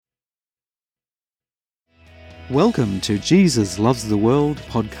Welcome to Jesus Loves the World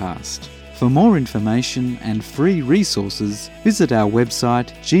podcast. For more information and free resources, visit our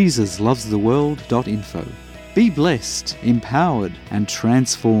website jesuslovestheworld.info. Be blessed, empowered, and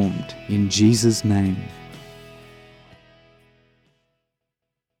transformed in Jesus' name.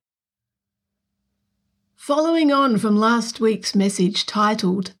 Following on from last week's message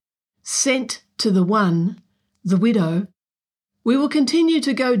titled, Sent to the One, the Widow, we will continue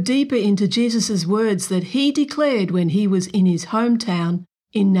to go deeper into Jesus' words that he declared when he was in his hometown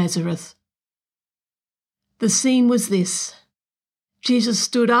in Nazareth. The scene was this. Jesus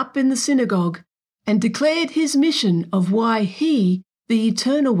stood up in the synagogue and declared his mission of why he, the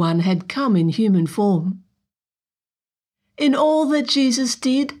Eternal One, had come in human form. In all that Jesus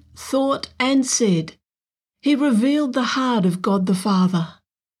did, thought, and said, he revealed the heart of God the Father.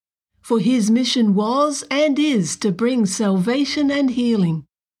 For his mission was and is to bring salvation and healing,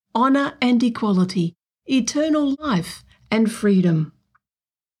 honour and equality, eternal life and freedom.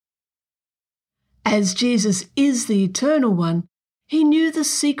 As Jesus is the Eternal One, he knew the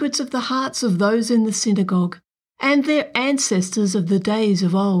secrets of the hearts of those in the synagogue and their ancestors of the days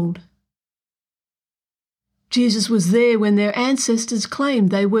of old. Jesus was there when their ancestors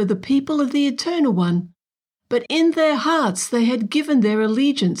claimed they were the people of the Eternal One, but in their hearts they had given their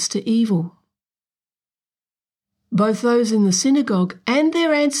allegiance to evil. Both those in the synagogue and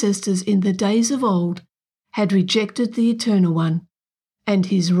their ancestors in the days of old had rejected the Eternal One and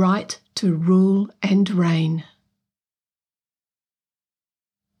his right to rule and reign.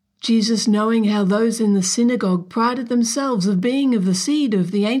 Jesus, knowing how those in the synagogue prided themselves of being of the seed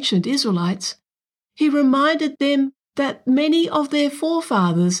of the ancient Israelites, he reminded them that many of their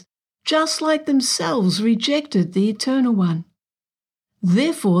forefathers, just like themselves, rejected the Eternal One.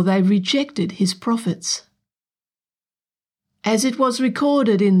 Therefore they rejected his prophets. As it was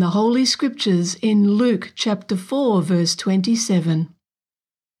recorded in the Holy Scriptures in Luke chapter 4 verse 27,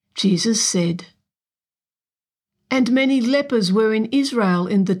 Jesus said, "And many lepers were in Israel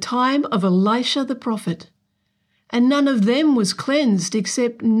in the time of Elisha the prophet, and none of them was cleansed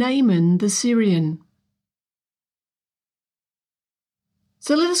except Naaman the Syrian."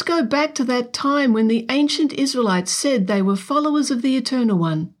 So let us go back to that time when the ancient Israelites said they were followers of the Eternal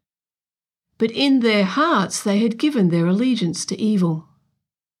One, but in their hearts they had given their allegiance to evil.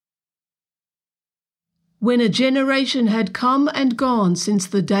 When a generation had come and gone since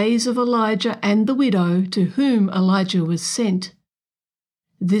the days of Elijah and the widow to whom Elijah was sent,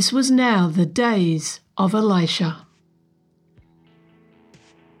 this was now the days of Elisha.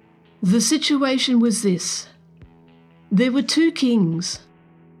 The situation was this. There were two kings,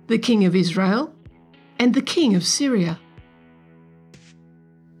 the king of Israel and the king of Syria.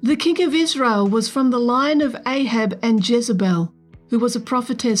 The king of Israel was from the line of Ahab and Jezebel, who was a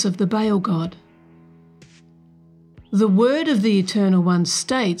prophetess of the Baal god. The word of the Eternal One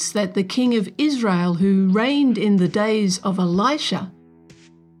states that the king of Israel, who reigned in the days of Elisha,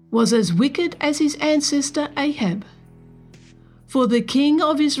 was as wicked as his ancestor Ahab. For the king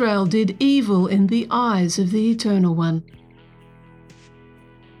of Israel did evil in the eyes of the Eternal One.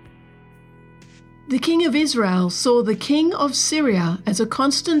 The king of Israel saw the king of Syria as a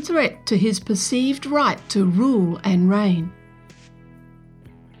constant threat to his perceived right to rule and reign.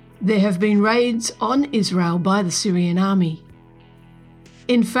 There have been raids on Israel by the Syrian army.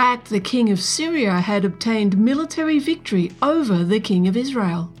 In fact, the king of Syria had obtained military victory over the king of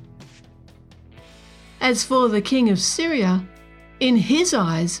Israel. As for the king of Syria, in his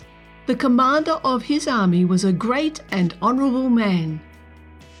eyes, the commander of his army was a great and honourable man,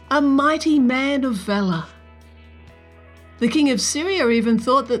 a mighty man of valour. The king of Syria even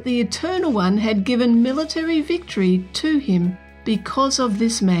thought that the Eternal One had given military victory to him because of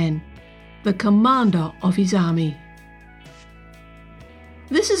this man, the commander of his army.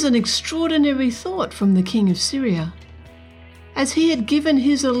 This is an extraordinary thought from the king of Syria, as he had given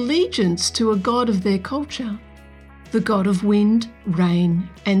his allegiance to a god of their culture, the god of wind, rain,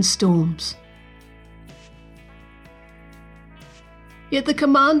 and storms. Yet the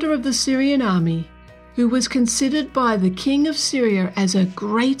commander of the Syrian army, who was considered by the king of Syria as a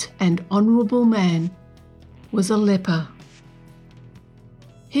great and honourable man, was a leper.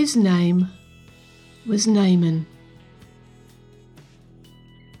 His name was Naaman.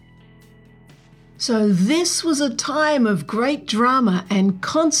 So this was a time of great drama and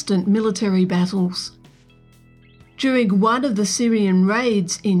constant military battles. During one of the Syrian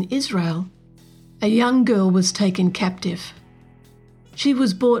raids in Israel, a young girl was taken captive. She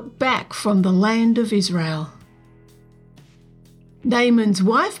was brought back from the land of Israel. Naaman's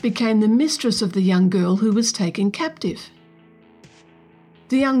wife became the mistress of the young girl who was taken captive.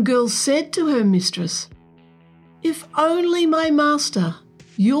 The young girl said to her mistress, If only my master,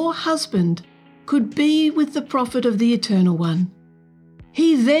 your husband, could be with the prophet of the Eternal One.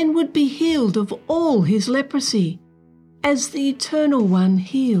 He then would be healed of all his leprosy, as the Eternal One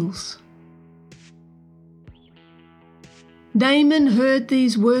heals." Naaman heard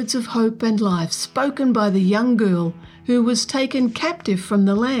these words of hope and life spoken by the young girl who was taken captive from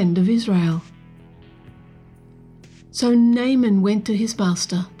the land of Israel. So Naaman went to his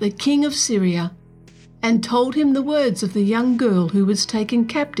master, the king of Syria, and told him the words of the young girl who was taken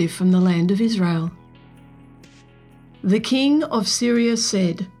captive from the land of Israel. The king of Syria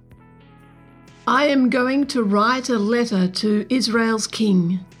said, "I am going to write a letter to Israel's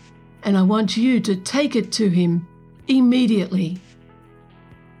king, and I want you to take it to him immediately."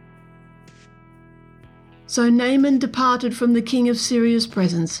 So Naaman departed from the king of Syria's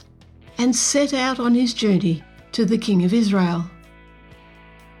presence and set out on his journey to the king of Israel.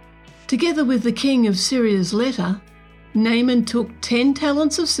 Together with the king of Syria's letter, Naaman took 10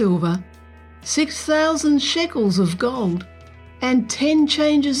 talents of silver, 6,000 shekels of gold, and 10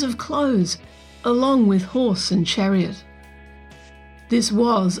 changes of clothes, along with horse and chariot. This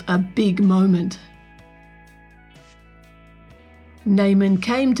was a big moment. Naaman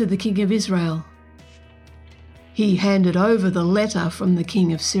came to the king of Israel. He handed over the letter from the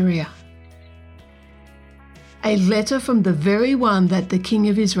king of Syria. A letter from the very one that the king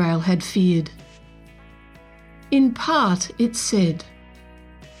of Israel had feared. In part it said,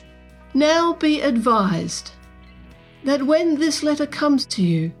 "Now be advised that when this letter comes to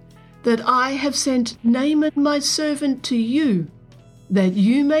you, that I have sent Naaman my servant to you, that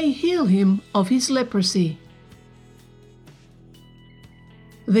you may heal him of his leprosy."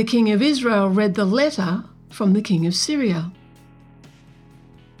 The king of Israel read the letter from the king of Syria.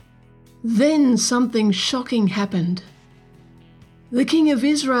 Then something shocking happened. The king of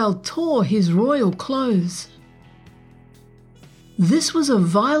Israel tore his royal clothes. This was a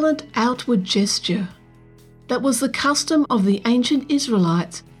violent outward gesture that was the custom of the ancient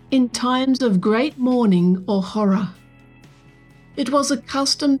Israelites in times of great mourning or horror. It was a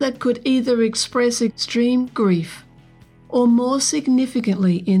custom that could either express extreme grief or, more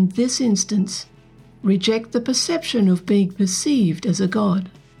significantly in this instance, reject the perception of being perceived as a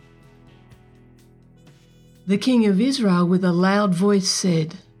god. The king of Israel with a loud voice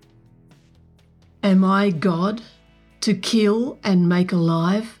said, "Am I God to kill and make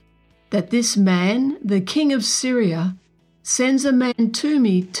alive, that this man, the king of Syria, sends a man to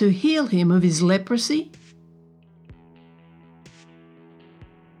me to heal him of his leprosy?"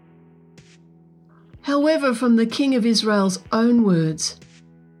 However, from the king of Israel's own words,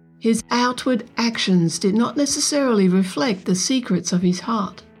 his outward actions did not necessarily reflect the secrets of his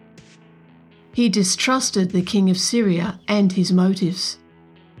heart. He distrusted the king of Syria and his motives.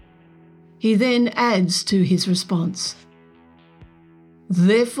 He then adds to his response,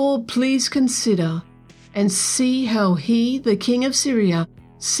 "Therefore please consider and see how he, the king of Syria,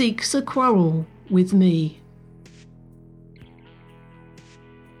 seeks a quarrel with me."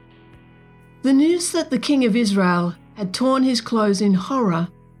 The news that the king of Israel had torn his clothes in horror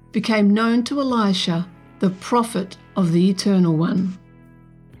became known to Elisha, the prophet of the Eternal One.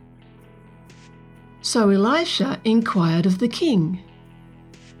 So Elisha inquired of the king,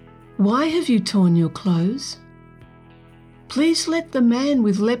 "Why have you torn your clothes? Please let the man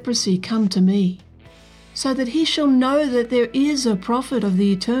with leprosy come to me, so that he shall know that there is a prophet of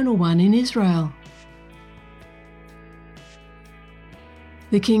the Eternal One in Israel."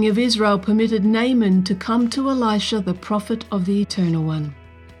 The king of Israel permitted Naaman to come to Elisha, the prophet of the Eternal One.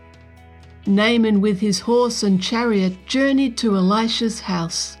 Naaman with his horse and chariot journeyed to Elisha's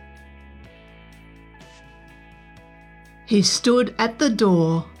house. He stood at the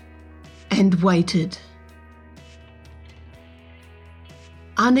door and waited.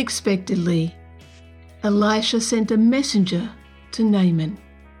 Unexpectedly, Elisha sent a messenger to Naaman.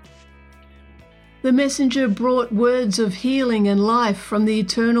 The messenger brought words of healing and life from the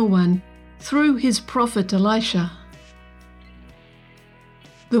Eternal One through his prophet Elisha.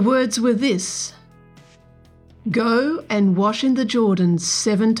 The words were this: "Go and wash in the Jordan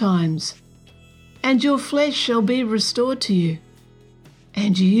 7 times, and your flesh shall be restored to you,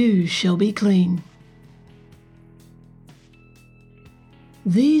 and you shall be clean."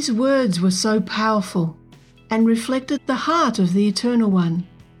 These words were so powerful and reflected the heart of the Eternal One.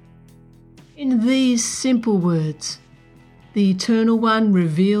 In these simple words, the Eternal One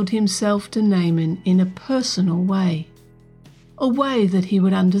revealed himself to Naaman in a personal way, a way that he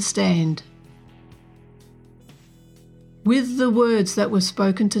would understand. With the words that were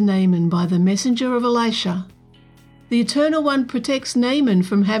spoken to Naaman by the messenger of Elisha, the Eternal One protects Naaman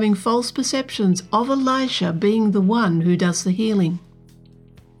from having false perceptions of Elisha being the one who does the healing.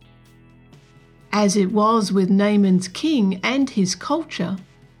 As it was with Naaman's king and his culture,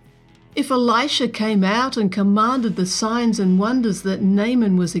 if Elisha came out and commanded the signs and wonders that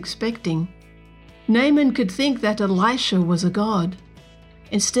Naaman was expecting, Naaman could think that Elisha was a god,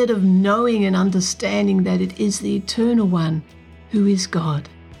 instead of knowing and understanding that it is the Eternal One who is God.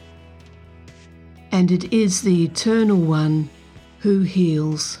 And it is the Eternal One who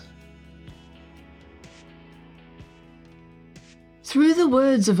heals. Through the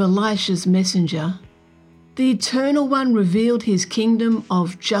words of Elisha's messenger, the Eternal One revealed his kingdom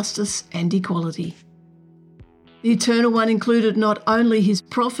of justice and equality. The Eternal One included not only his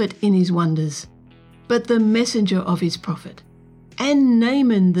prophet in his wonders, but the messenger of his prophet, and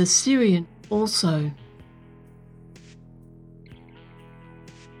Naaman the Syrian also.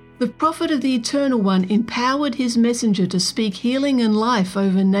 The prophet of the Eternal One empowered his messenger to speak healing and life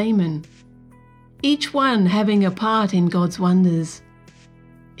over Naaman, each one having a part in God's wonders,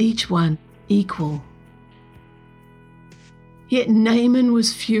 each one equal. Yet Naaman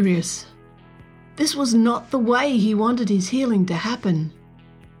was furious. This was not the way he wanted his healing to happen.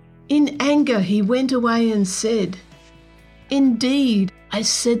 In anger he went away and said, "Indeed, I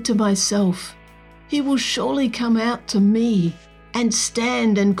said to myself, he will surely come out to me and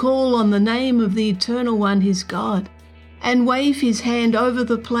stand and call on the name of the Eternal One his God, and wave his hand over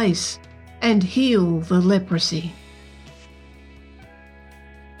the place and heal the leprosy."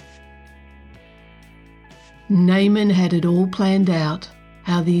 Naaman had it all planned out,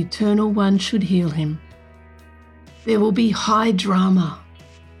 how the Eternal One should heal him. There will be high drama.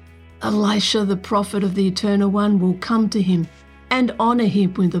 Elisha, the prophet of the Eternal One, will come to him and honour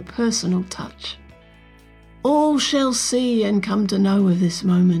him with a personal touch. All shall see and come to know of this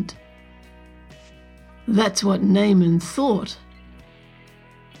moment. That's what Naaman thought.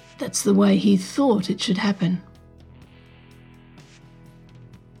 That's the way he thought it should happen.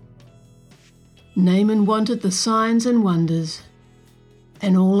 Naaman wanted the signs and wonders,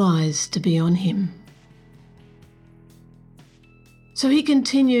 and all eyes to be on him. So he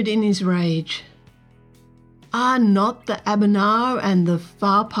continued in his rage. "Are not the Abanar and the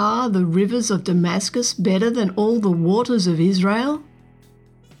Pharpar, the rivers of Damascus, better than all the waters of Israel?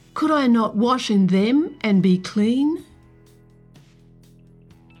 Could I not wash in them and be clean?"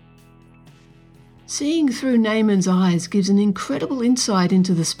 Seeing through Naaman's eyes gives an incredible insight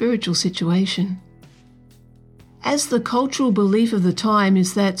into the spiritual situation. As the cultural belief of the time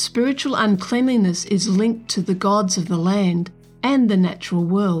is that spiritual uncleanliness is linked to the gods of the land and the natural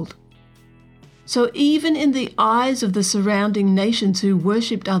world. So even in the eyes of the surrounding nations who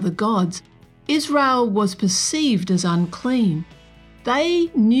worshipped other gods, Israel was perceived as unclean.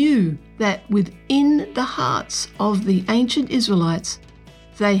 They knew that within the hearts of the ancient Israelites,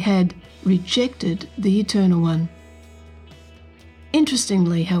 they had rejected the Eternal One.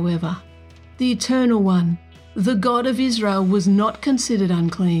 Interestingly, however, the Eternal One, the God of Israel, was not considered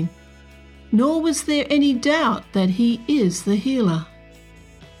unclean, nor was there any doubt that he is the healer.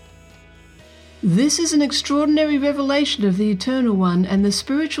 This is an extraordinary revelation of the Eternal One and the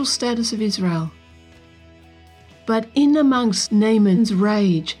spiritual status of Israel. But in amongst Naaman's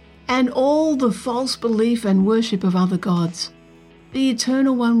rage and all the false belief and worship of other gods, the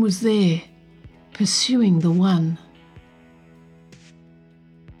Eternal One was there, pursuing the One.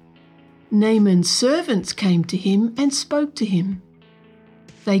 Naaman's servants came to him and spoke to him.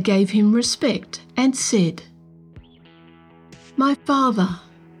 They gave him respect and said, "My father,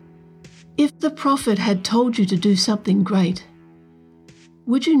 if the prophet had told you to do something great,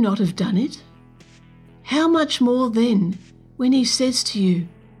 would you not have done it? How much more then when he says to you,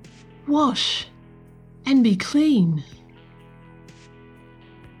 'Wash and be clean'?"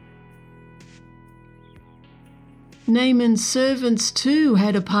 Naaman's servants too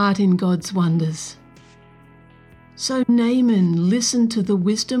had a part in God's wonders. So Naaman listened to the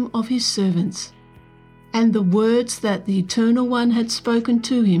wisdom of his servants and the words that the Eternal One had spoken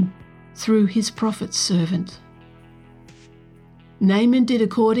to him through his prophet servant. Naaman did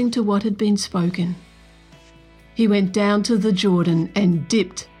according to what had been spoken. He went down to the Jordan and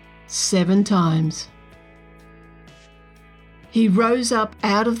dipped 7 times. He rose up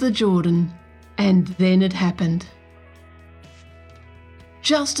out of the Jordan, and then it happened.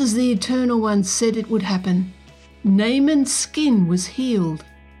 Just as the Eternal One said it would happen, Naaman's skin was healed.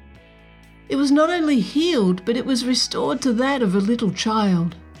 It was not only healed, but it was restored to that of a little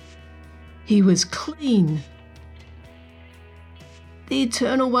child. He was clean. The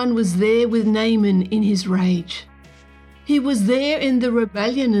Eternal One was there with Naaman in his rage. He was there in the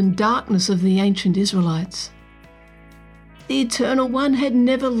rebellion and darkness of the ancient Israelites. the Eternal One had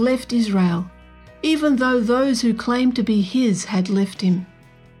never left Israel, even though those who claimed to be his had left him.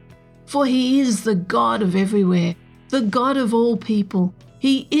 For he is the God of everywhere, the God of all people.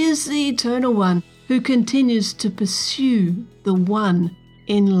 He is the Eternal One who continues to pursue the one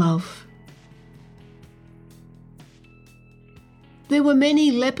in love. There were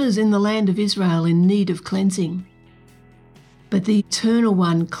many lepers in the land of Israel in need of cleansing, but the Eternal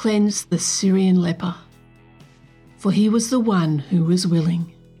One cleansed the Syrian leper, for he was the one who was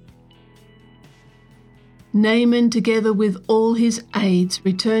willing. Naaman, together with all his aides,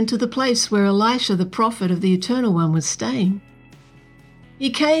 returned to the place where Elisha, the prophet of the Eternal One, was staying.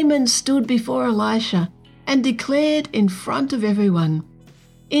 He came and stood before Elisha and declared in front of everyone,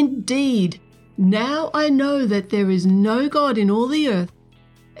 "Indeed, now I know that there is no God in all the earth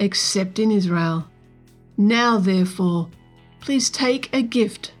except in Israel. Now, therefore, please take a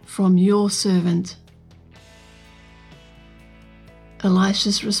gift from your servant."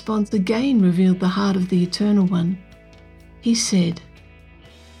 Elisha's response again revealed the heart of the Eternal One. He said,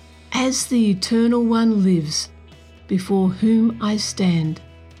 "As the Eternal One lives, before whom I stand,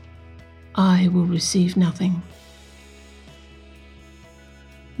 I will receive nothing."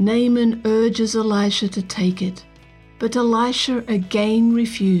 Naaman urges Elisha to take it, but Elisha again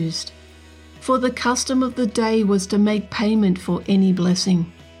refused, for the custom of the day was to make payment for any blessing.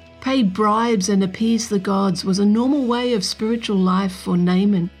 Pay bribes and appease the gods was a normal way of spiritual life for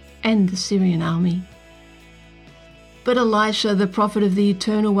Naaman and the Syrian army. But Elisha, the prophet of the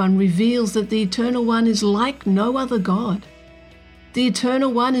Eternal One, reveals that the Eternal One is like no other God. The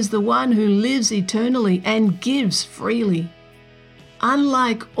Eternal One is the one who lives eternally and gives freely.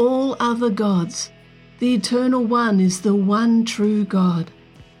 Unlike all other gods, the Eternal One is the one true God.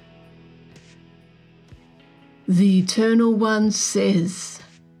 The Eternal One says,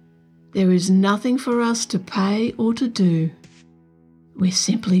 "There is nothing for us to pay or to do. We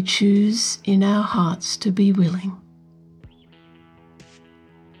simply choose in our hearts to be willing."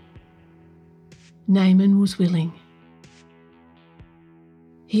 Naaman was willing.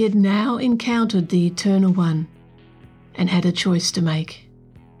 He had now encountered the Eternal One and had a choice to make.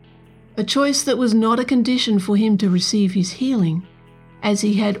 A choice that was not a condition for him to receive his healing, as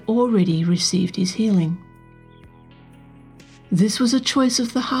he had already received his healing. This was a choice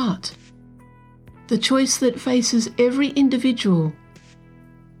of the heart, the choice that faces every individual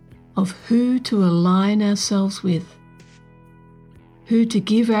of who to align ourselves with, who to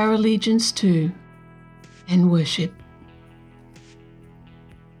give our allegiance to and worship.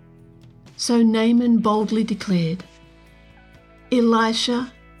 So Naaman boldly declared,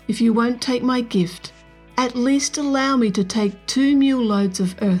 "Elisha, if you won't take my gift, at least allow me to take 2 mule loads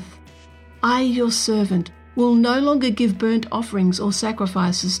of earth. I, your servant, will no longer give burnt offerings or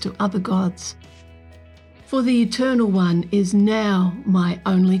sacrifices to other gods. For the Eternal One is now my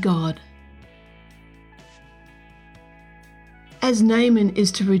only God." As Naaman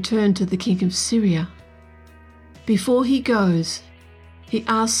is to return to the king of Syria, before he goes, he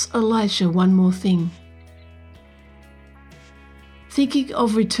asks Elisha one more thing. Thinking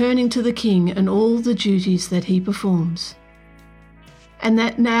of returning to the king and all the duties that he performs, and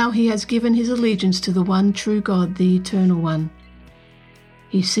that now he has given his allegiance to the one true God, the Eternal One,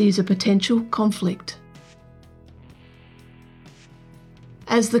 he sees a potential conflict.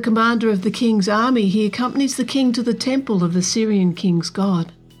 As the commander of the king's army, he accompanies the king to the temple of the Syrian king's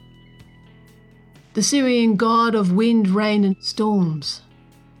god, the Syrian god of wind, rain, and storms.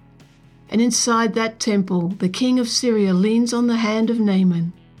 And inside that temple, the king of Syria leans on the hand of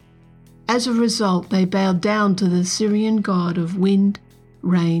Naaman. As a result, they bow down to the Syrian god of wind,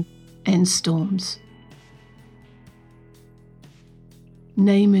 rain, and storms.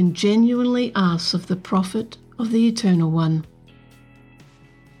 Naaman genuinely asks of the prophet of the Eternal One,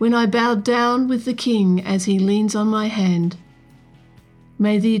 "When I bow down with the king as he leans on my hand,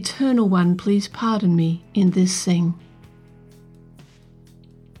 may the Eternal One please pardon me in this thing."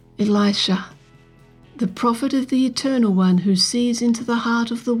 Elisha, the prophet of the Eternal One who sees into the heart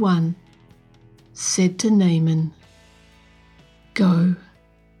of the One, said to Naaman, "Go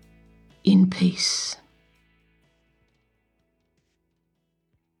in peace."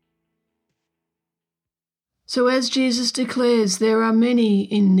 So as Jesus declares, there are many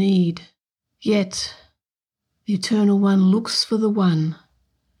in need, yet the Eternal One looks for the one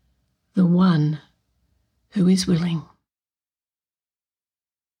who is willing.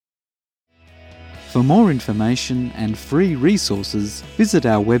 For more information and free resources, visit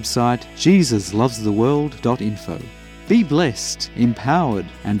our website jesuslovestheworld.info. Be blessed, empowered,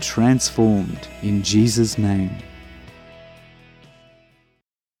 and transformed in Jesus' name.